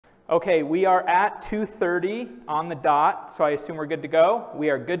Okay, we are at 2:30 on the dot, so I assume we're good to go. We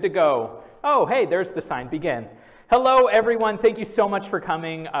are good to go. Oh, hey, there's the sign, begin. Hello, everyone. Thank you so much for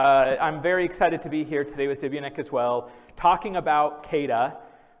coming. I'm very excited to be here today with Zbynek as well, talking about KEDA,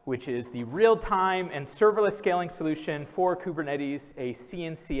 which is the real-time and serverless scaling solution for Kubernetes, a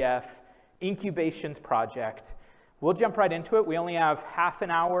CNCF incubations project. We'll jump right into it. We only have half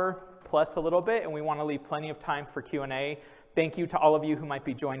an hour plus a little bit, and we want to leave plenty of time for Q&A. Thank you to all of you who might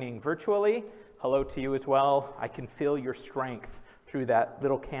be joining virtually. Hello to you as well. I can feel your strength through that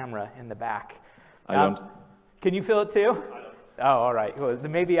little camera in the back. I don't. Can you feel it too? I don't. Oh, all right. Well,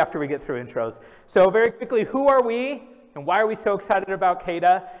 maybe after we get through intros. So very quickly, who are we and why are we so excited about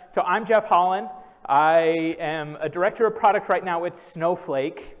KEDA? So I'm Jeff Hollan. I am a director of product right now at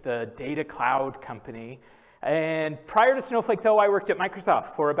Snowflake, the data cloud company. And prior to Snowflake, though, I worked at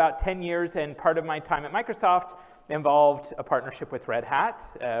Microsoft for about 10 years, and part of my time at Microsoft involved a partnership with Red Hat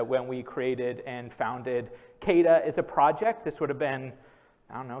when we created and founded KEDA as a project. This would have been,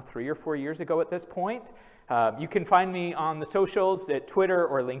 I don't know, 3 or 4 years ago at this point. You can find me on the socials at Twitter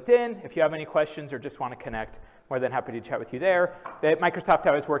or LinkedIn. If you have any questions or just want to connect, more than happy to chat with you there. At Microsoft,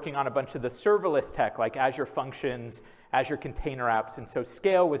 I was working on a bunch of the serverless tech, like Azure Functions, Azure Container Apps, and so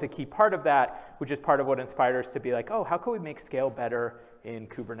scale was a key part of that, which is part of what inspired us to be like, oh, how can we make scale better in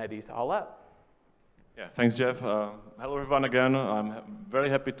Kubernetes all up? Yeah, thanks, Jeff. Hello, everyone, again. I'm very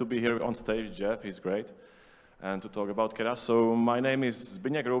happy to be here on stage, Jeff. He's great. And to talk about KEDA. So my name is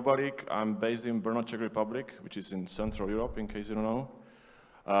Zbynek Roubalik. I'm based in Brno, Czech Republic, which is in Central Europe, in case you don't know.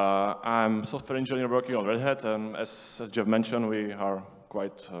 I'm a software engineer working on Red Hat, and as Jeff mentioned, we are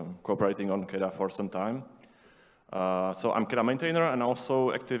quite cooperating on KEDA for some time. So I'm KEDA maintainer and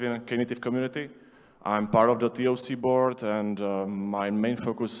also active in the Knative community. I'm part of the TOC board, and my main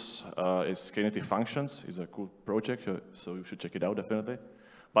focus is Knative Functions. It's a cool project, so you should check it out, definitely.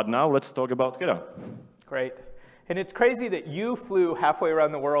 But now let's talk about KEDA. Great. And it's crazy that you flew halfway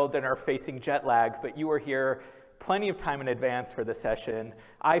around the world and are facing jet lag, but you were here plenty of time in advance for the session.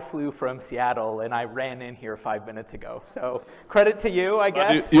 I flew from Seattle, and I ran in here 5 minutes ago. So credit to you, I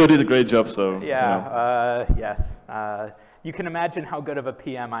guess. You did a great job, so. Yeah, yes. You can imagine how good of a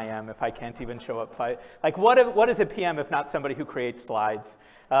PM I am if I can't even show up. Like, what is a PM if not somebody who creates slides?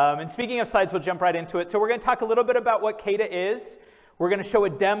 And speaking of slides, we'll jump right into it. So we're going to talk a little bit about what KEDA is. We're going to show a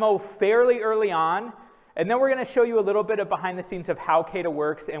demo fairly early on. And then we're going to show you a little bit of behind the scenes of how KEDA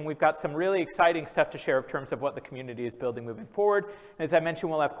works, and we've got some really exciting stuff to share in terms of what the community is building moving forward. And as I mentioned,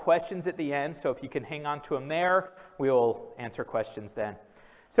 we'll have questions at the end, so if you can hang on to them there, we'll answer questions then.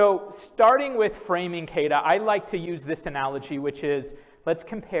 So starting with framing KEDA, I like to use this analogy, which is let's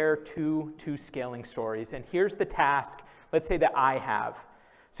compare two scaling stories. And here's the task, let's say that I have.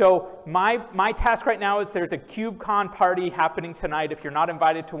 So my task right now is there's a KubeCon party happening tonight. If you're not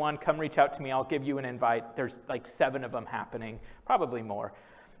invited to one, come reach out to me. I'll give you an invite. There's like 7 of them happening, probably more.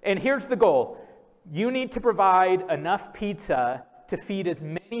 And here's the goal. You need to provide enough pizza to feed as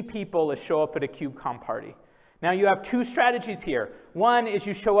many people as show up at a KubeCon party. Now you have 2 strategies here. One is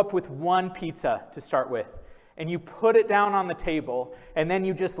you show up with 1 pizza to start with, and you put it down on the table, and then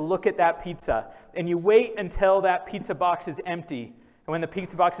you just look at that pizza, and you wait until that pizza box is empty. And when the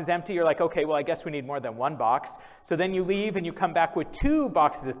pizza box is empty, you're like, okay, well, I guess we need more than 1 box. So then you leave and you come back with 2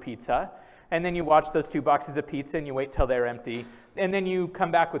 boxes of pizza. And then you watch those 2 boxes of pizza and you wait till they're empty. And then you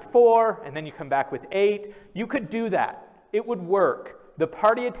come back with 4, and then you come back with 8. You could do that. It would work. The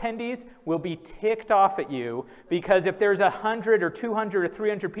party attendees will be ticked off at you because if there's 100 or 200 or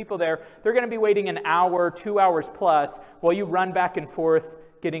 300 people there, they're going to be waiting an hour, 2 hours plus while you run back and forth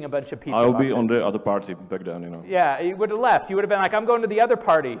getting a bunch of pizza I'll boxes. be on the other party back then, you know. Yeah, you would have left. You would have been like, I'm going to the other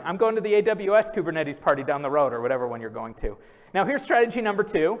party. I'm going to the AWS Kubernetes party down the road, or whatever one you're going to. Now here's strategy number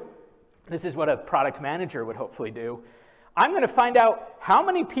 2. This is what a product manager would hopefully do. I'm going to find out how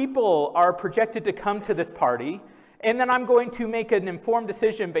many people are projected to come to this party, and then I'm going to make an informed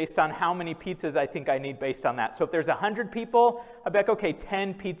decision based on how many pizzas I think I need based on that. So if there's 100 people, I'll be like, okay,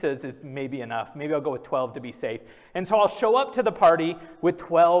 10 pizzas is maybe enough. Maybe I'll go with 12 to be safe. And so I'll show up to the party with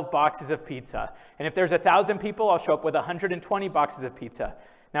 12 boxes of pizza. And if there's 1,000 people, I'll show up with 120 boxes of pizza.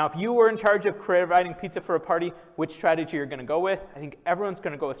 Now, if you were in charge of providing pizza for a party, which strategy you're going to go with? I think everyone's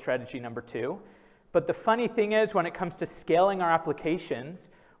going to go with strategy number 2. But the funny thing is, when it comes to scaling our applications,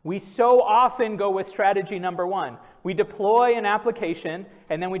 we so often go with strategy number 1. We deploy an application,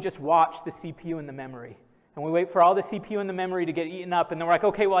 and then we just watch the CPU and the memory. And we wait for all the CPU and the memory to get eaten up, and then we're like,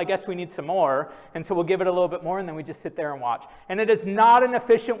 okay, well, I guess we need some more. And so we'll give it a little bit more, and then we just sit there and watch. And it is not an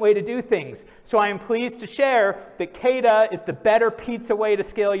efficient way to do things. So I am pleased to share that KEDA is the better pizza way to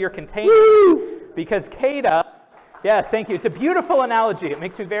scale your containers. Because KEDA Yes, thank you. It's a beautiful analogy. It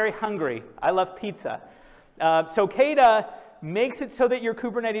makes me very hungry. I love pizza. So KEDA makes it so that your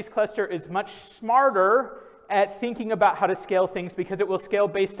Kubernetes cluster is much smarter at thinking about how to scale things because it will scale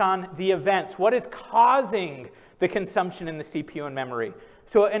based on the events. What is causing the consumption in the CPU and memory?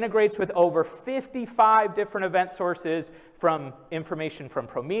 So it integrates with over 55 different event sources, from information from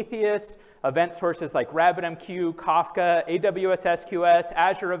Prometheus, event sources like RabbitMQ, Kafka, AWS SQS,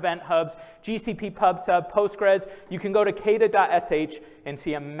 Azure Event Hubs, GCP PubSub, Postgres. You can go to keda.sh and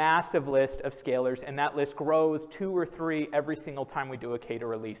see a massive list of scalers, and that list grows 2 or 3 every single time we do a KEDA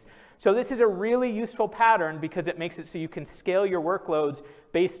release. So this is a really useful pattern because it makes it so you can scale your workloads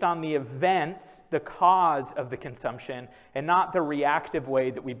based on the events, the cause of the consumption, and not the reactive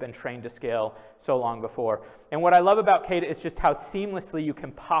way that we've been trained to scale so long before. And what I love about KEDA is just how seamlessly you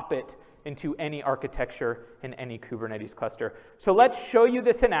can pop it into any architecture in any Kubernetes cluster. So let's show you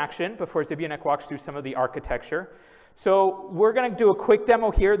this in action before Zbynek walks through some of the architecture. So we're going to do a quick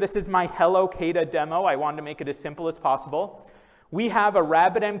demo here. This is my Hello KEDA demo. I wanted to make it as simple as possible. We have a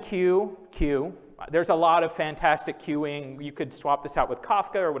RabbitMQ queue. There's a lot of fantastic queuing. You could swap this out with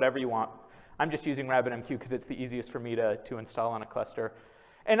Kafka or whatever you want. I'm just using RabbitMQ because it's the easiest for me to install on a cluster.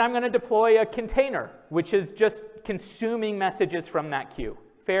 And I'm going to deploy a container, which is just consuming messages from that queue.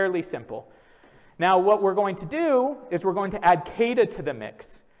 Fairly simple. Now what we're going to do is we're going to add KEDA to the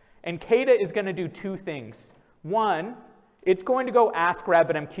mix. And KEDA is going to do 2 things. One, it's going to go ask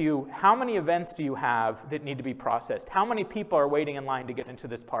RabbitMQ, how many events do you have that need to be processed? How many people are waiting in line to get into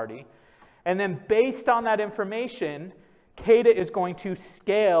this party? And then based on that information, KEDA is going to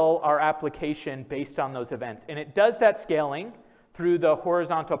scale our application based on those events. And it does that scaling through the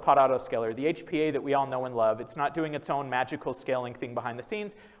horizontal pod autoscaler, the HPA that we all know and love. It's not doing its own magical scaling thing behind the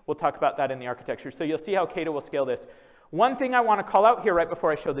scenes. We'll talk about that in the architecture. So you'll see how KEDA will scale this. One thing I want to call out here right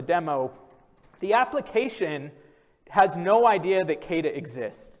before I show the demo, the application has no idea that KEDA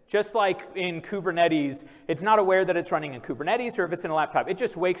exists. Just like in Kubernetes, it's not aware that it's running in Kubernetes or if it's in a laptop. It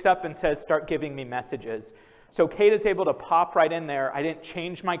just wakes up and says, start giving me messages. So KEDA is able to pop right in there. I didn't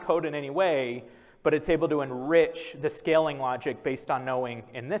change my code in any way, but it's able to enrich the scaling logic based on knowing,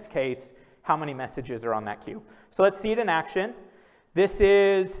 in this case, how many messages are on that queue. So let's see it in action. This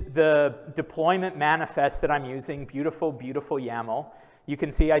is the deployment manifest that I'm using. Beautiful, beautiful YAML. You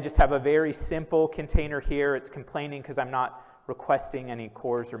can see I just have a very simple container here. It's complaining because I'm not requesting any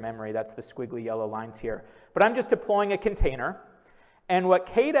cores or memory. That's the squiggly yellow lines here. But I'm just deploying a container. And what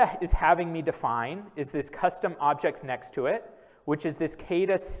KEDA is having me define is this custom object next to it, which is this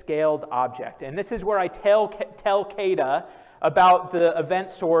KEDA scaled object. And this is where I tell KEDA about the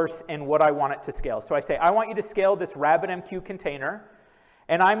event source and what I want it to scale. So I say, I want you to scale this RabbitMQ container,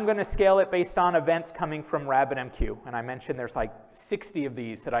 and I'm going to scale it based on events coming from RabbitMQ. And I mentioned there's like 60 of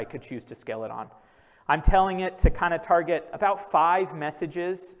these that I could choose to scale it on. I'm telling it to kind of target about 5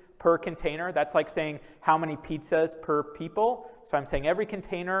 messages per container. That's like saying how many pizzas per people. So I'm saying every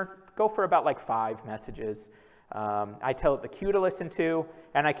container, go for about like 5 messages. I tell it the queue to listen to,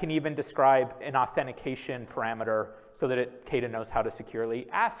 and I can even describe an authentication parameter so that KEDA knows how to securely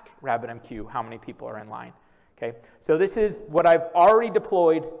ask RabbitMQ how many people are in line. Okay? So this is what I've already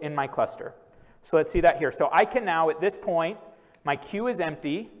deployed in my cluster. So let's see that here. So I can now, at this point, my queue is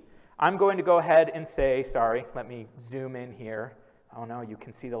empty. I'm going to go ahead and say, sorry, let me zoom in here. Oh no, you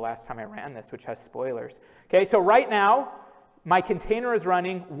can see the last time I ran this, which has spoilers. Okay, so right now, my container is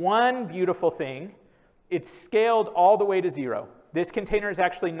running. One beautiful thing, it's scaled all the way to 0. This container is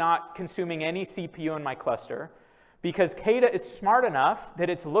actually not consuming any CPU in my cluster because KEDA is smart enough that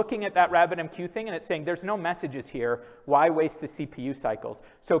it's looking at that RabbitMQ thing and it's saying, there's no messages here. Why waste the CPU cycles?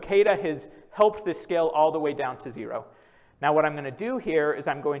 So KEDA has helped this scale all the way down to 0. Now what I'm going to do here is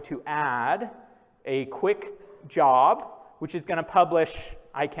I'm going to add a quick job, which is going to publish,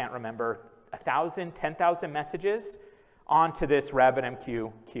 I can't remember, 1,000, 10,000 messages onto this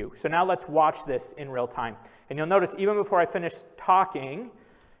RabbitMQ queue. So now let's watch this in real time. And you'll notice even before I finish talking,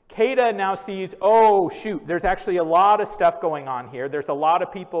 KEDA now sees, oh shoot, there's actually a lot of stuff going on here. There's a lot of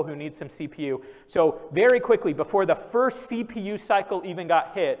people who need some CPU. So very quickly, before the first CPU cycle even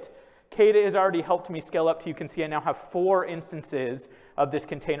got hit, KEDA has already helped me scale up to, you can see I now have 4 instances of this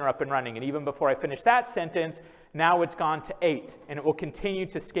container up and running. And even before I finish that sentence, now it's gone to 8. And it will continue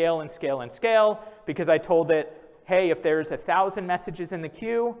to scale and scale and scale because I told it, hey, if there's 1,000 messages in the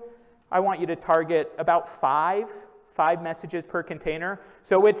queue, I want you to target about 5 messages per container.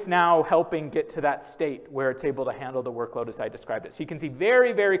 So it's now helping get to that state where it's able to handle the workload as I described it. So you can see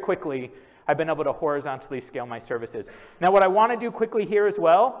very, very quickly, I've been able to horizontally scale my services. Now what I want to do quickly here as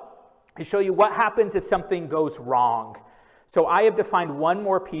well is show you what happens if something goes wrong. So I have defined one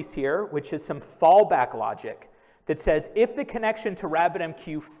more piece here, which is some fallback logic. that says, if the connection to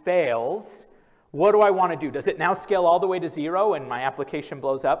RabbitMQ fails, what do I want to do? Does it now scale all the way to 0 and my application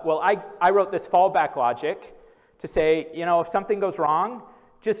blows up? Well, I wrote this fallback logic to say, you know, if something goes wrong,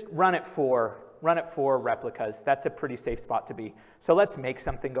 just run it for replicas. That's a pretty safe spot to be. So let's make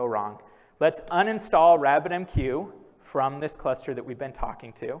something go wrong. Let's uninstall RabbitMQ from this cluster that we've been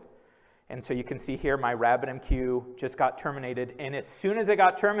talking to. And so you can see here my RabbitMQ just got terminated. And as soon as it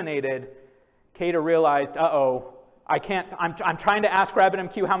got terminated, KEDA realized, uh-oh, I'm trying to ask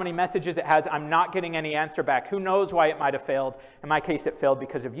RabbitMQ how many messages it has. I'm not getting any answer back. Who knows why it might have failed? In my case, it failed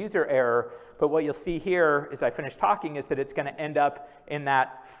because of user error. But what you'll see here as I finish talking is that it's going to end up in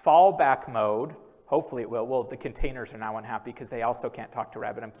that fallback mode. Hopefully it will. Well, the containers are now unhappy because they also can't talk to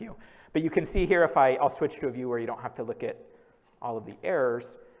RabbitMQ. But you can see here, if I'll switch to a view where you don't have to look at all of the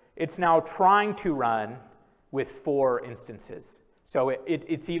errors, it's now trying to run with 4 instances. So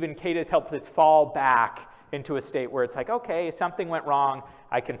it's even, KEDA's helped this fall back into a state where it's like, okay, something went wrong,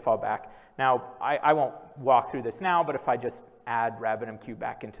 I can fall back. Now, I won't walk through this now, but if I just add RabbitMQ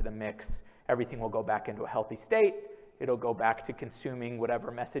back into the mix, everything will go back into a healthy state. It'll go back to consuming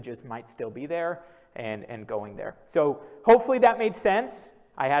whatever messages might still be there and going there. So hopefully that made sense.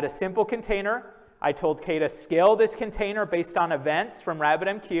 I had a simple container. I told KEDA, scale this container based on events from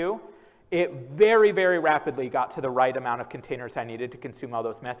RabbitMQ. It very, very rapidly got to the right amount of containers I needed to consume all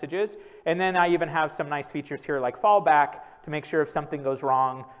those messages. And then I even have some nice features here like fallback to make sure if something goes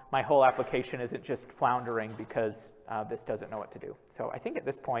wrong, my whole application isn't just floundering because this doesn't know what to do. So I think at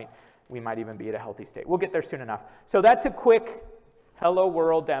this point, we might even be at a healthy state. We'll get there soon enough. So that's a quick hello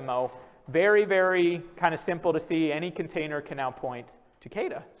world demo. Very, very kind of simple to see. Any container can now point to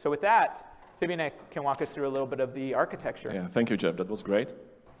KEDA. So with that, Zbynek can walk us through a little bit of the architecture. Yeah, thank you, Jeff. That was great.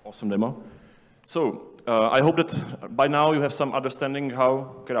 Awesome demo. So I hope that by now you have some understanding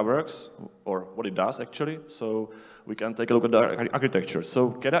how KEDA works, or what it does actually. So we can take a look at the architecture.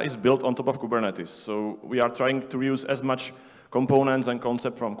 So KEDA is built on top of Kubernetes. So we are trying to use as much components and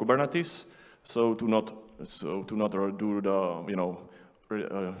concept from Kubernetes, so to not do the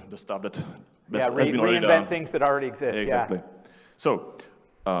the stuff that has been already done. Reinvent things that already exist. Exactly. Yeah. So.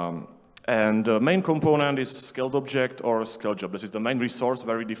 And the main component is scaled object or scale job. This is the main resource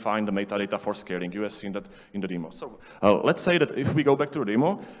where we define the metadata for scaling. You have seen that in the demo. So let's say that if we go back to the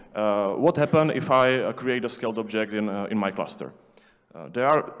demo, what happens if I create a scaled object in my cluster? There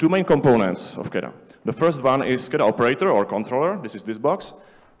are 2 main components of KEDA. The first one is KEDA operator or controller. This is this box.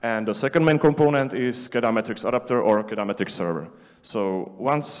 And the second main component is KEDA metrics adapter or KEDA metrics server. So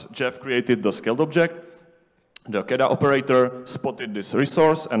once Jeff created the scaled object, the KEDA operator spotted this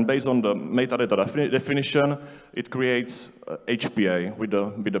resource, and based on the metadata definition, it creates HPA with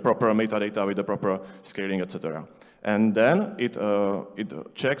the proper metadata, with the proper scaling, etc. And then it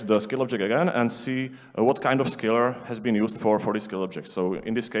checks the scale object again and see what kind of scaler has been used for this scale object. So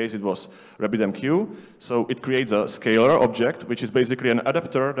in this case, it was RabbitMQ. So it creates a scaler object, which is basically an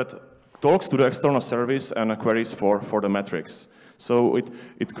adapter that talks to the external service and queries for the metrics. So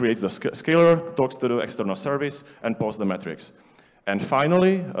it creates the scaler, talks to the external service, and posts the metrics. And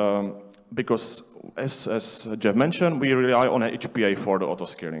finally, because as Jeff mentioned, we rely on HPA for the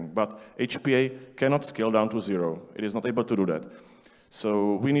autoscaling, but HPA cannot scale down to 0. It is not able to do that.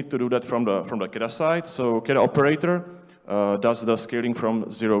 So we need to do that from the KEDA side. So KEDA operator does the scaling from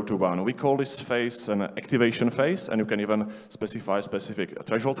 0 to 1. We call this phase an activation phase, and you can even specify a specific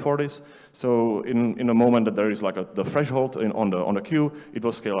threshold for this. So in a moment that there is like the threshold on the queue, it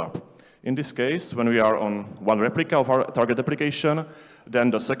will scale up. In this case, when we are on one replica of our target application,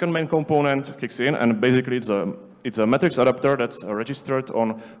 then the second main component kicks in, and basically it's a metrics adapter that's registered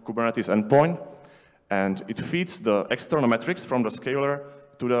on Kubernetes endpoint, and it feeds the external metrics from the scaler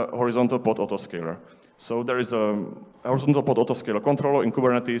to the horizontal pod autoscaler. So there is a horizontal pod autoscaler controller in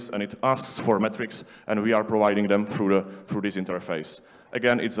Kubernetes, and it asks for metrics, and we are providing them through this interface.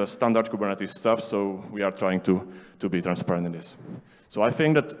 Again, it's a standard Kubernetes stuff, so we are trying to be transparent in this. So I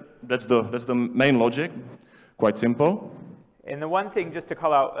think that's the main logic, quite simple. And the one thing just to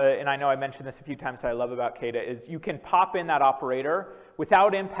call out, and I know I mentioned this a few times that I love about KEDA, is you can pop in that operator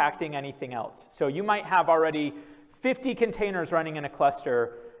without impacting anything else. So you might have already 50 containers running in a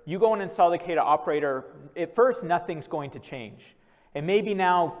cluster. You go and install the KEDA operator. At first, nothing's going to change. And maybe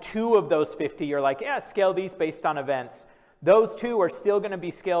now 2 of those 50, you're like, yeah, scale these based on events. Those 2 are still going to be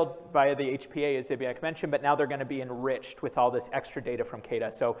scaled via the HPA, as Zbynek mentioned, but now they're going to be enriched with all this extra data from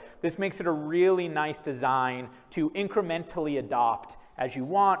KEDA. So this makes it a really nice design to incrementally adopt as you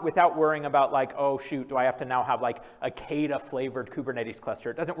want without worrying about like, oh, shoot, do I have to now have like a KEDA-flavored Kubernetes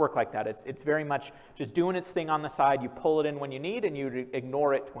cluster? It doesn't work like that. It's very much just doing its thing on the side. You pull it in when you need, and you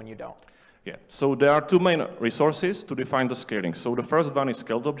ignore it when you don't. Yeah, so there are two main resources to define the scaling. So the first one is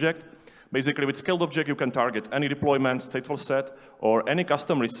scaled object. Basically, with scaled object, you can target any deployment, stateful set, or any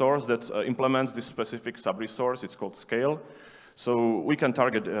custom resource that implements this specific sub-resource. It's called scale. So we can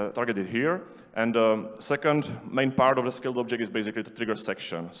target it here. And second main part of the scaled object is basically the trigger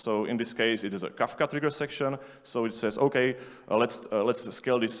section. So in this case, it is a Kafka trigger section. So it says, OK, let's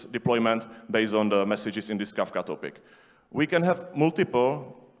scale this deployment based on the messages in this Kafka topic. We can have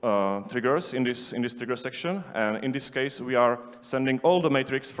multiple triggers in this trigger section, and in this case we are sending all the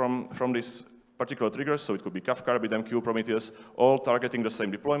metrics from this particular trigger, so it could be Kafka, RabbitMQ, Prometheus, all targeting the same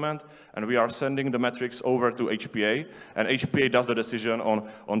deployment, and we are sending the metrics over to HPA, and HPA does the decision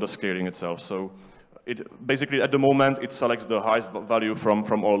on the scaling itself. So it basically at the moment it selects the highest value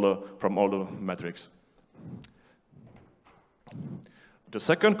from all the metrics. The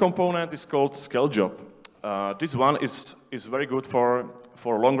second component is called scale job. This one is very good for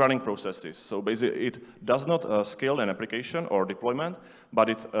long-running processes. So basically, it does not scale an application or deployment, but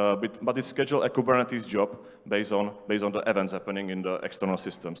it schedules a Kubernetes job based on the events happening in the external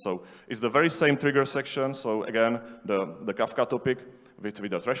system. So it's the very same trigger section. So again, the Kafka topic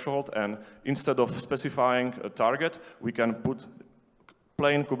with a threshold, and instead of specifying a target, we can put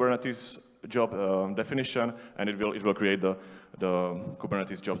plain Kubernetes job definition, and it will create the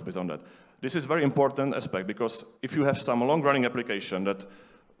Kubernetes jobs based on that. This is a very important aspect, because if you have some long-running application that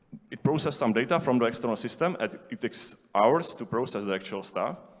it processes some data from the external system, and it takes hours to process the actual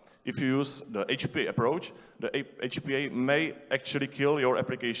stuff, if you use the HPA approach, the HPA may actually kill your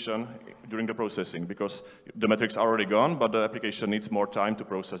application during the processing, because the metrics are already gone, but the application needs more time to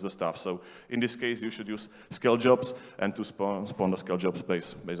process the stuff. So in this case, you should use scale jobs and to spawn the scale jobs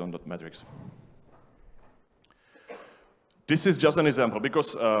based on that metrics. This is just an example,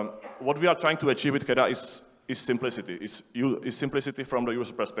 because what we are trying to achieve with KEDA is simplicity, is simplicity from the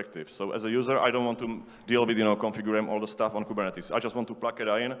user perspective. So as a user, I don't want to deal with configuring all the stuff on Kubernetes. I just want to plug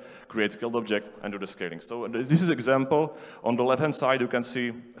KEDA in, create scaled object, and do the scaling. So this is an example. On the left-hand side, you can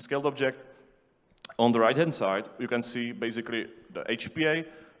see a scaled object. On the right-hand side, you can see basically the HPA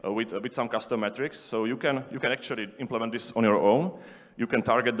with some custom metrics. So you can actually implement this on your own. You can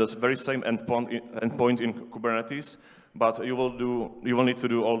target the very same endpoint in Kubernetes, but you will need to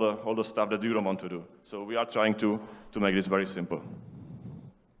do all the stuff that you don't want to do. So we are trying to make this very simple.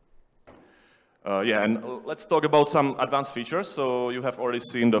 Yeah, and let's talk about some advanced features. So you have already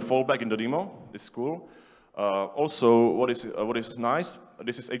seen the fallback in the demo. It's cool. Also, what is nice?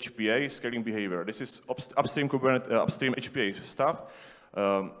 This is HPA scaling behavior. This is upstream Kubernetes, upstream HPA stuff.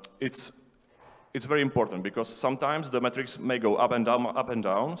 It's very important, because sometimes the metrics may go up and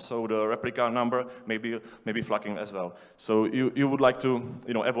down, so the replica number may be flagging as well. So you would like to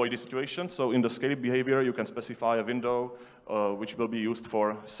avoid this situation. So in the scaling behavior, you can specify a window which will be used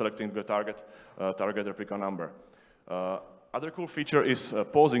for selecting the target replica number. Other cool feature is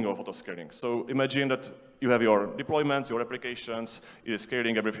pausing of autoscaling. So imagine that you have your deployments, your applications, it is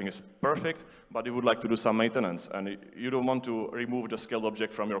scaling, everything is perfect, but you would like to do some maintenance, and you don't want to remove the scaled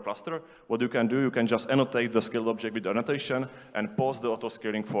object from your cluster. What you can do, you can just annotate the scaled object with the annotation and pause the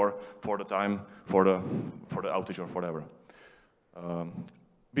autoscaling for the time, for the outage or whatever.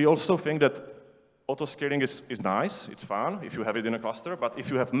 We also think that autoscaling is nice, it's fun if you have it in a cluster, but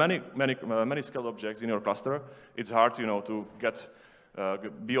if you have many scaled objects in your cluster, it's hard to get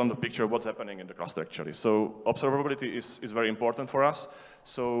beyond the picture of what's happening in the cluster actually. So observability is very important for us.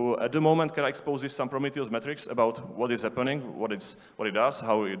 So at the moment, KEDA exposes some Prometheus metrics about what is happening, what it does,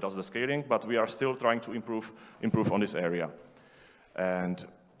 how it does the scaling, but we are still trying to improve on this area. And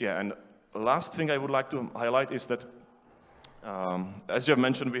yeah, and the last thing I would like to highlight is that as Jeff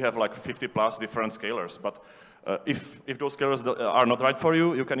mentioned, we have like 50+ different scalers, but if those scalers are not right for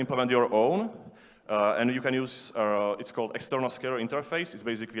you, you can implement your own, and you can use, it's called external scalar interface. It's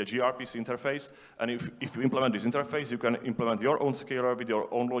basically a gRPC interface, and if you implement this interface, you can implement your own scalar with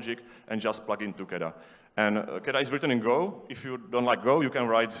your own logic and just plug into KEDA. And KEDA is written in Go. If you don't like Go, you can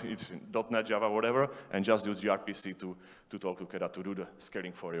write it in .NET, Java, whatever, and just use gRPC to talk to KEDA to do the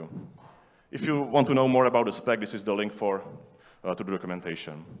scaling for you. If you want to know more about the spec, this is the link to the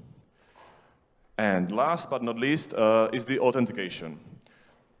documentation. And last but not least is the authentication.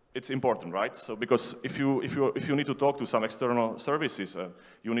 It's important, right? So because if you need to talk to some external services,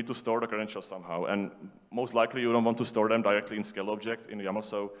 you need to store the credentials somehow, and most likely you don't want to store them directly in scale object in YAML,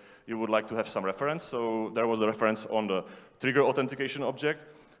 so you would like to have some reference. So there was the reference on the trigger authentication object.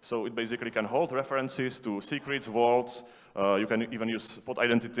 So it basically can hold references to secrets, vaults. You can even use pod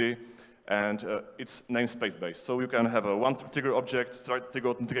identity. and it's namespace based. So you can have a one trigger object, trigger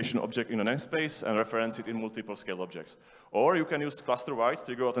authentication object in a namespace and reference it in multiple scale objects. Or you can use cluster-wide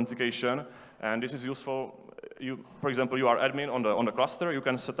trigger authentication, and this is useful. For example, you are admin on the cluster, you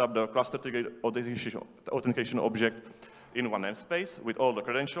can set up the cluster trigger authentication object in one namespace with all the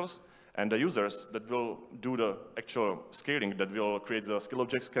credentials, and the users that will do the actual scaling, that will create the skill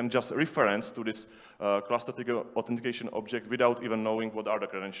objects, can just reference to this cluster trigger authentication object without even knowing what are the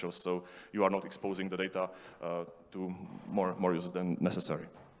credentials. So you are not exposing the data to more users than necessary.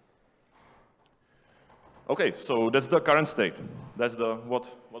 Okay, so that's the current state. That's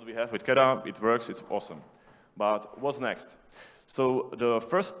what we have with KEDA. It works, it's awesome. But what's next? So the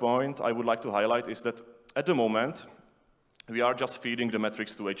first point I would like to highlight is that at the moment, we are just feeding the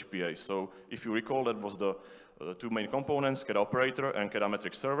metrics to HPA. So if you recall, that was the two main components, KEDA operator and KEDA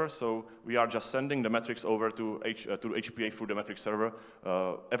metric server. So we are just sending the metrics over to HPA through the metric server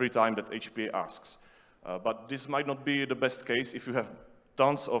every time that HPA asks. But this might not be the best case if you have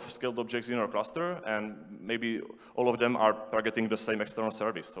tons of scaled objects in your cluster, and maybe all of them are targeting the same external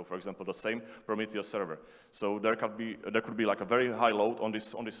service. So, for example, the same Prometheus server. So there could be like a very high load on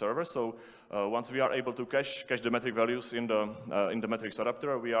this server. So once we are able to cache the metric values in the metrics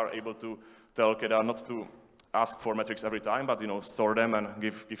adapter, we are able to tell KEDA not to ask for metrics every time, but store them and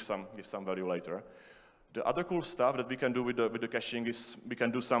give some value later. The other cool stuff that we can do with the caching is we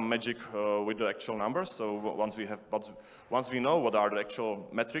can do some magic with the actual numbers. So once we know what are the actual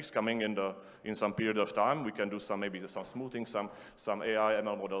metrics coming in some period of time, we can do maybe some smoothing, some AI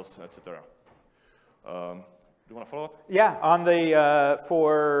ML models, etc. Do you want to follow up? Yeah, on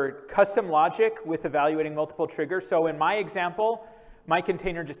for custom logic with evaluating multiple triggers. So in my example, my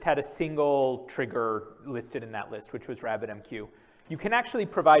container just had a single trigger listed in that list, which was RabbitMQ. You can actually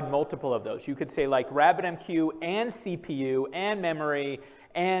provide multiple of those. You could say like RabbitMQ and CPU and memory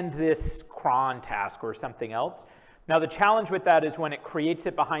and this cron task or something else. Now the challenge with that is when it creates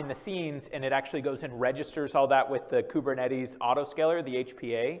it behind the scenes and it actually goes and registers all that with the Kubernetes autoscaler, the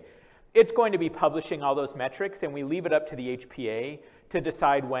HPA, it's going to be publishing all those metrics, and we leave it up to the HPA to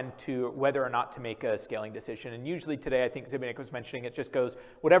decide whether or not to make a scaling decision. And usually today, I think Zbynek was mentioning, it just goes,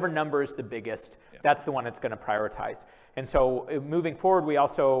 whatever number is the biggest, that's the one it's going to prioritize. And so moving forward, we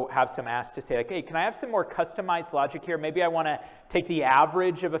also have some asks to say, like, hey, can I have some more customized logic here? Maybe I want to take the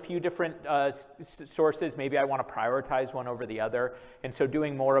average of a few different sources. Maybe I want to prioritize one over the other. And so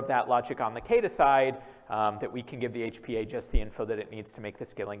doing more of that logic on the KEDA side, that we can give the HPA just the info that it needs to make the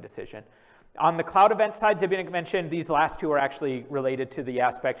scaling decision. On the cloud event side, Zbynek mentioned these last two are actually related to the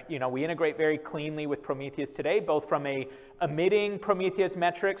aspect, we integrate very cleanly with Prometheus today, both from emitting Prometheus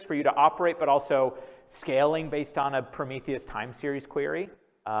metrics for you to operate, but also scaling based on a Prometheus time series query.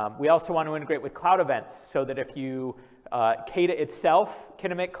 We also want to integrate with cloud events so that if KEDA itself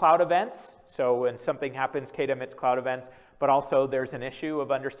can emit cloud events. So when something happens, KEDA emits cloud events, but also there's an issue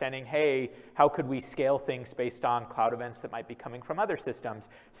of understanding, hey, how could we scale things based on cloud events that might be coming from other systems?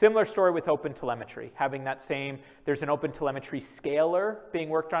 Similar story with OpenTelemetry, having that there's an OpenTelemetry scaler being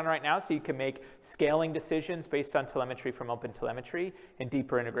worked on right now, so you can make scaling decisions based on telemetry from OpenTelemetry and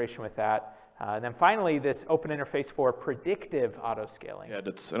deeper integration with that. And then finally, this open interface for predictive auto-scaling. Yeah,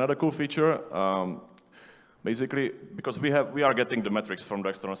 that's another cool feature. Basically, because we are getting the metrics from the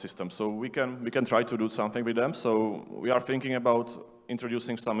external system, so we can try to do something with them. So we are thinking about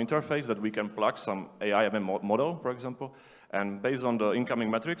introducing some interface that we can plug some AI model, for example, and based on the incoming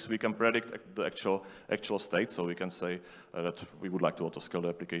metrics, we can predict the actual state. So we can say that we would like to auto-scale the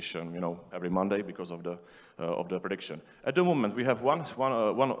application, every Monday because of the prediction. At the moment, we have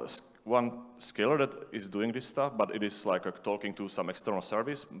one scaler that is doing this stuff, but it is like talking to some external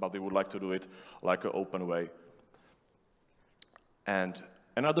service, but we would like to do it like an open way. And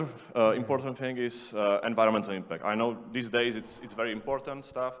another important thing is environmental impact. I know these days it's very important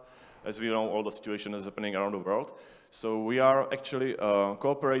stuff, as we know all the situation is happening around the world. So we are actually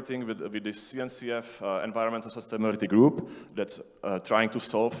cooperating with this CNCF environmental sustainability group that's trying to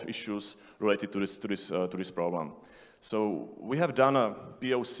solve issues related to this problem. So we have done a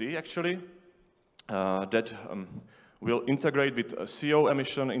POC actually that will integrate with CO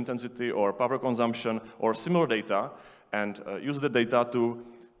emission intensity or power consumption or similar data and use the data to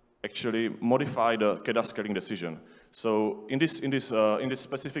actually modify the KEDA scaling decision. So in this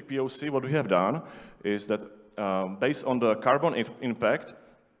specific POC, what we have done is that based on the carbon impact,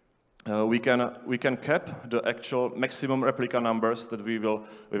 we can cap the actual maximum replica numbers that we will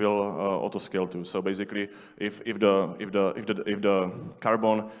autoscale to. So basically, if the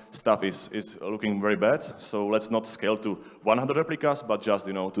carbon stuff is looking very bad, so let's not scale to 100 replicas, but just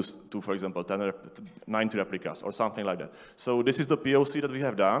to for example 90 replicas or something like that. So this is the POC that we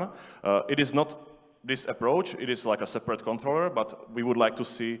have done. It is not this approach, it is like a separate controller, but we would like to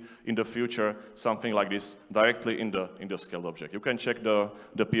see in the future something like this directly in the scaled object. You can check the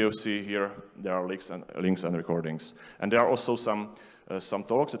POC here. There are links and recordings, and there are also some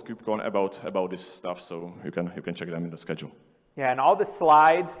talks at KubeCon about this stuff. So you can check them in the schedule. Yeah, and all the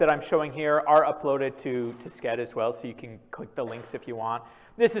slides that I'm showing here are uploaded to SCED as well, so you can click the links if you want.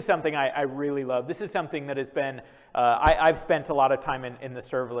 This is something I really love. This is something that has been, I've spent a lot of time in the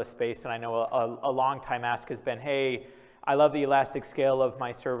serverless space, and I know a long time ask has been, hey, I love the elastic scale of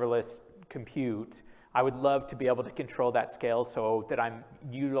my serverless compute. I would love to be able to control that scale so that I'm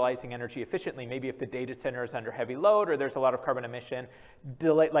utilizing energy efficiently. Maybe if the data center is under heavy load or there's a lot of carbon emission,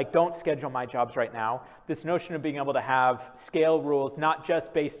 don't schedule my jobs right now. This notion of being able to have scale rules, not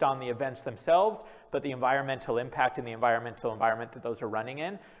just based on the events themselves, but the environmental impact and the environmental environment that those are running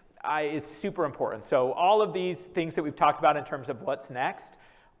in, is super important. So all of these things that we've talked about in terms of what's next,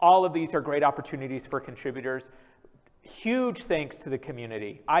 all of these are great opportunities for contributors. Huge thanks to the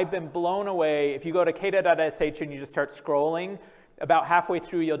community. I've been blown away. If you go to keda.sh and you just start scrolling, about halfway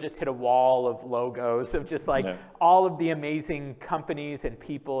through you'll just hit a wall of logos of just like all of the amazing companies and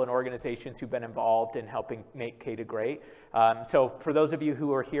people and organizations who've been involved in helping make KEDA great. So for those of you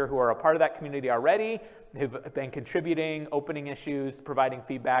who are here who are a part of that community already, who've been contributing, opening issues, providing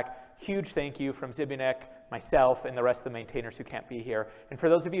feedback, huge thank you from Zbynek, myself, and the rest of the maintainers who can't be here. And for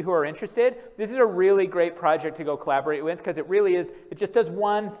those of you who are interested, this is a really great project to go collaborate with because it really is, it just does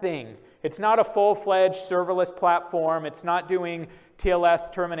one thing. It's not a full-fledged serverless platform. It's not doing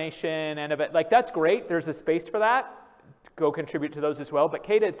TLS termination and event. Like, that's great. There's a space for that. Go contribute to those as well. But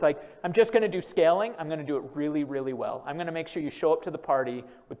KEDA, it's like, I'm just going to do scaling. I'm going to do it really, really well. I'm going to make sure you show up to the party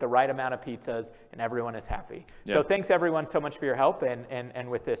with the right amount of pizzas and everyone is happy. Yeah. So thanks everyone so much for your help and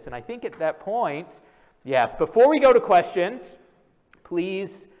with this. And I think at that point, yes, before we go to questions,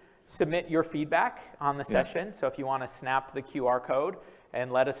 please submit your feedback on the session. So if you want to snap the QR code and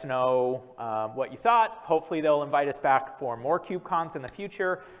let us know what you thought. Hopefully they'll invite us back for more KubeCons in the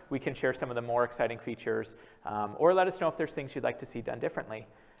future. We can share some of the more exciting features, or let us know if there's things you'd like to see done differently.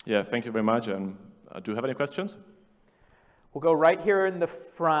 Yeah, thank you very much. And do you have any questions? We'll go right here in the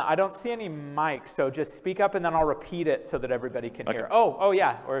front. I don't see any mics, so just speak up and then I'll repeat it so that everybody can hear. Oh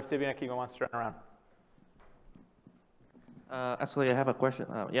yeah, or if Zbynek even wants to run around. Actually, I have a question.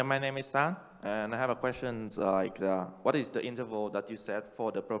 Yeah, my name is Stan, and I have a question like, what is the interval that you set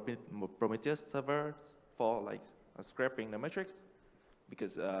for the Prometheus server for like scraping the metrics?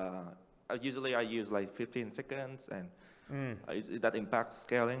 Because usually I use like 15 seconds, and that impacts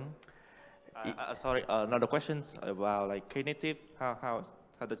scaling. Sorry, another question about like Knative. How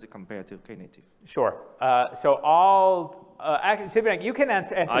does it compare to Knative? Sure. So all, Zbynek, you can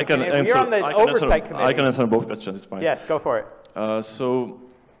answer. I can answer. You're on the oversight committee. I can answer both questions. It's fine. Yes, go for it. So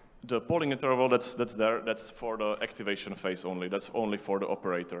the polling interval that's there, that's for the activation phase only. That's only for the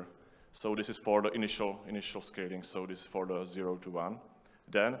operator. So this is for the initial scaling. So this is for the 0 to 1.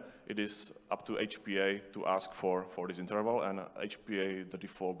 Then it is up to HPA to ask for this interval, and HPA, the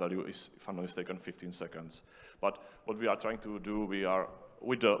default value is, if I'm not mistaken, 15 seconds. But what we are trying to do, we are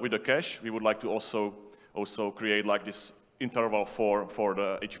with the cache, we would like to also create like this interval for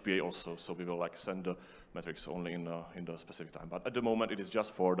the HPA also. So we will like send the metrics only in the specific time. But at the moment, it is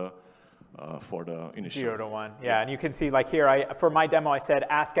just for the initial 0 to 1. Yeah, and you can see like here, for my demo, I said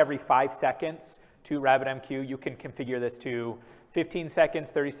ask every 5 seconds to RabbitMQ. You can configure this to 15 seconds,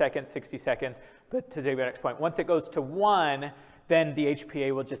 30 seconds, 60 seconds. But to Zbynek's point, once it goes to 1, then the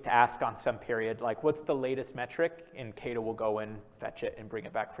HPA will just ask on some period, like, what's the latest metric? And KEDA will go and fetch it and bring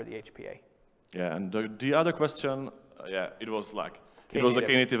it back for the HPA. Yeah, and the other question, it was like, it was the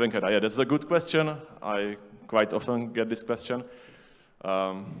Knative and KEDA. Yeah, that's a good question. I quite often get this question.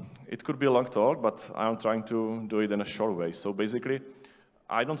 It could be a long talk, but I'm trying to do it in a short way. So basically,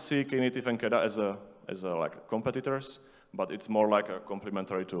 I don't see Knative and KEDA as like competitors, but it's more like a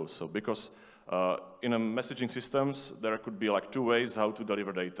complementary tool. So because in a messaging systems, there could be like 2 ways how to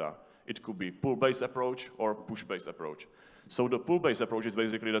deliver data. It could be pull-based approach or push-based approach. So the pull-based approach is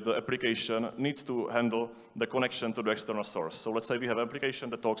basically that the application needs to handle the connection to the external source. So let's say we have an application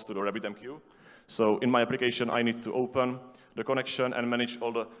that talks to the RabbitMQ. So in my application, I need to open the connection and manage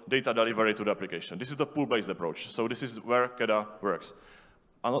all the data delivery to the application. This is the pull-based approach. So this is where KEDA works.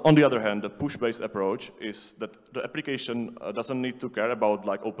 On the other hand, the push-based approach is that the application doesn't need to care about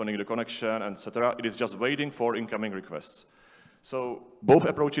like opening the connection, etc. It is just waiting for incoming requests. So both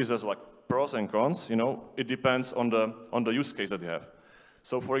approaches has like pros and cons. You know, it depends on the use case that you have.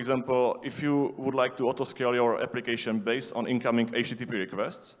 So for example, if you would like to autoscale your application based on incoming HTTP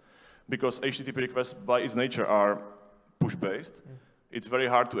requests, because HTTP requests by its nature are push-based, it's very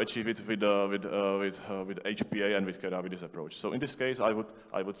hard to achieve it with HPA and with KEDA with this approach. So in this case, I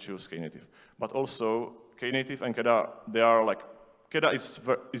would choose Knative. But also Knative and KEDA, they are like KEDA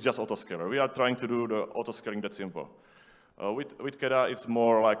is just autoscaler. We are trying to do the autoscaling that simple. With KEDA, it's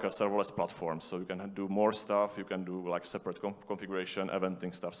more like a serverless platform. So you can do more stuff. You can do like separate configuration,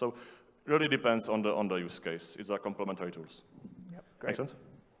 eventing stuff. So it really depends on the use case. It's like complementary tools. Yep, great. Make sense?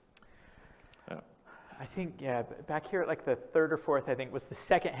 Yeah. I think, yeah, back here at like the third or fourth, I think, was the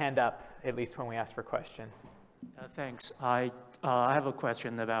second hand up, at least when we asked for questions. Thanks. I have a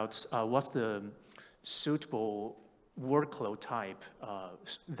question about what's the suitable workload type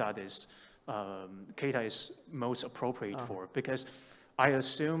that is KEDA is most appropriate for, because I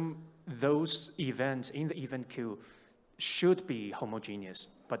assume those events in the event queue should be homogeneous,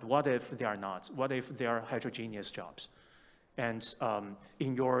 but what if they are not? What if they are heterogeneous jobs? And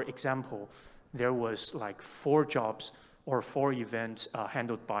in your example, there was like 4 jobs or 4 events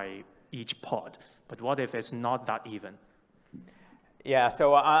handled by each pod, but what if it's not that even? Yeah,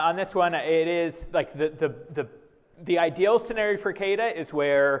 so on this one, it is like the ideal scenario for KEDA is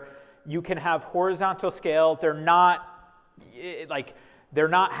where you can have horizontal scale. They're not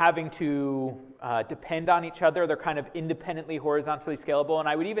having to depend on each other. They're kind of independently horizontally scalable. And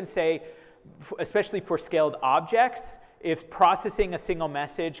I would even say, especially for scaled objects, if processing a single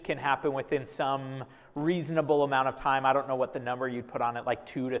message can happen within some reasonable amount of time, I don't know what the number you'd put on it, like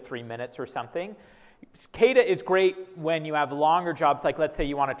 2 to 3 minutes or something. KEDA is great when you have longer jobs, like let's say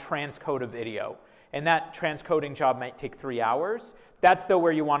you want to transcode a video, and that transcoding job might take 3 hours. That's though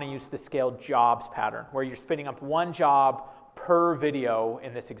where you want to use the scaled jobs pattern, where you're spinning up 1 job per video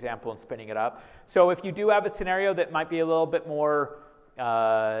in this example and spinning it up. So if you do have a scenario that might be a little bit more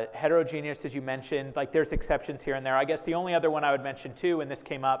heterogeneous, as you mentioned, like there's exceptions here and there. I guess the only other one I would mention too, and this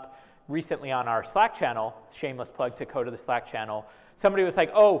came up recently on our Slack channel, shameless plug to go to the Slack channel, somebody was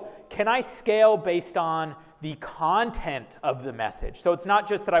like, oh, can I scale based on the content of the message? So it's not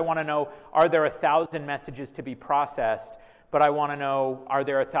just that I want to know, are there 1,000 messages to be processed, but I want to know, are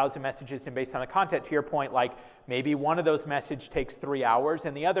there 1,000 messages, and based on the content, to your point, like maybe one of those messages takes 3 hours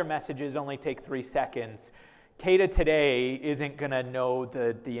and the other messages only take 3 seconds. KEDA today isn't going to know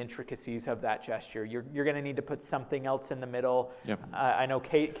the intricacies of that gesture. You're going to need to put something else in the middle. Yeah. I know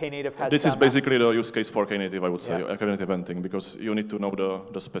Knative has. This is basically the use case for Knative, I would say, Knative eventing, because you need to know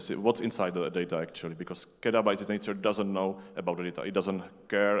the specific what's inside the data actually, because KEDA by its nature doesn't know about the data. It doesn't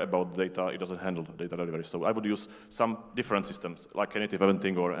care about the data. It doesn't handle the data delivery. So I would use some different systems like Knative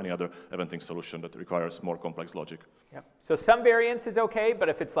eventing or any other eventing solution that requires more complex logic. Yep. So some variance is okay, but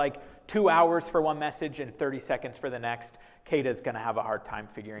if it's like 2 hours for one message and 30 seconds for the next, KEDA is going to have a hard time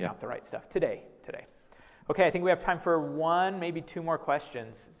figuring out the right stuff today. Okay, I think we have time for 1, maybe 2 more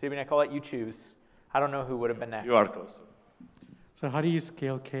questions. Zbynek, I'll let you choose. I don't know who would have been next. You are close. So how do you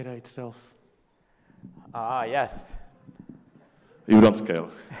scale KEDA itself? Yes. You don't scale.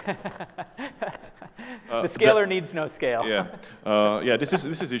 The scaler needs no scale. Yeah, this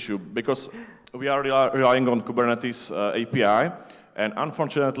is issue because we are relying on Kubernetes API, and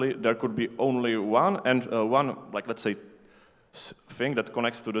unfortunately there could be only one like let's say thing that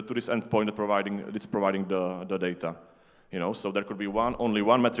connects to this endpoint that's providing the data. You know, so there could be only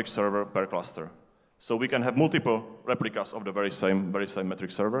one metric server per cluster. So we can have multiple replicas of the very same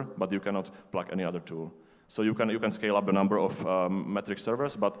metric server, but you cannot plug any other tool. So you can scale up the number of metric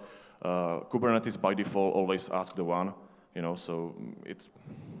servers, but Kubernetes by default always asks the one. You know, so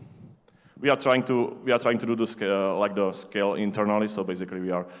we are trying to do the scale internally. So basically,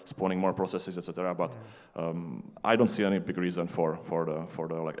 we are spawning more processes, etc. But I don't see any big reason for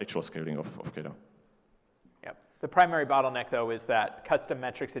the like actual scaling of KEDA. Yep. The primary bottleneck though is that custom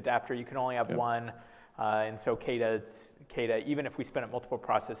metrics adapter. You can only have one. And so KEDA, even if we spin up multiple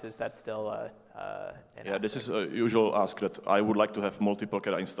processes, that's still an aspect. This is a usual ask that I would like to have multiple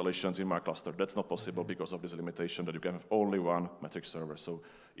KEDA installations in my cluster. That's not possible because of this limitation that you can have only one metric server. So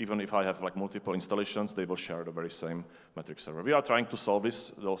even if I have like multiple installations, they will share the very same metric server. We are trying to solve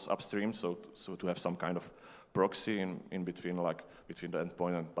those upstream, so to have some kind of proxy in between the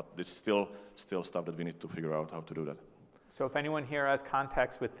endpoint, but it's still stuff that we need to figure out how to do that. So if anyone here has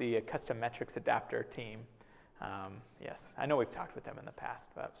contacts with the custom metrics adapter team, yes, I know we've talked with them in the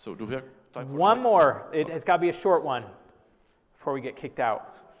past. But so do we have time for one more? It has got to be a short one. before we get kicked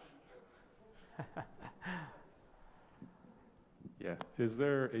out. Yeah. Is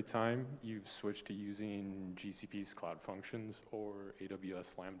there a time you've switched to using GCP's Cloud Functions or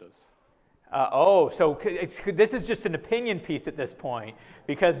AWS Lambdas? So this is just an opinion piece at this point,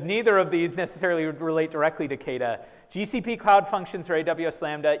 because neither of these necessarily relate directly to KEDA. GCP Cloud Functions or AWS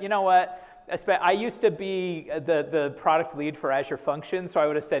Lambda, you know what? I used to be the product lead for Azure Functions, so I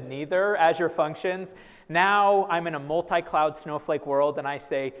would have said neither. Azure Functions. Now I'm in a multi-cloud Snowflake world, and I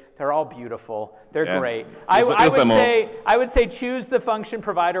say they're all beautiful. They're great. I would say choose the function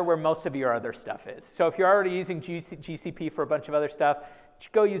provider where most of your other stuff is. So if you're already using GCP for a bunch of other stuff,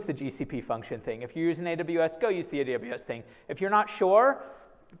 go use the GCP function thing. If you're using AWS, go use the AWS thing. If you're not sure,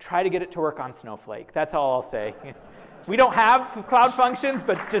 try to get it to work on Snowflake. That's all I'll say. We don't have cloud functions,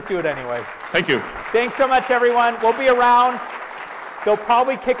 but just do it anyway. Thank you. Thanks so much, everyone. We'll be around. They'll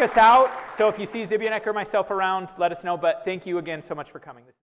probably kick us out. So if you see Zbynek or myself around, let us know. But thank you again so much for coming.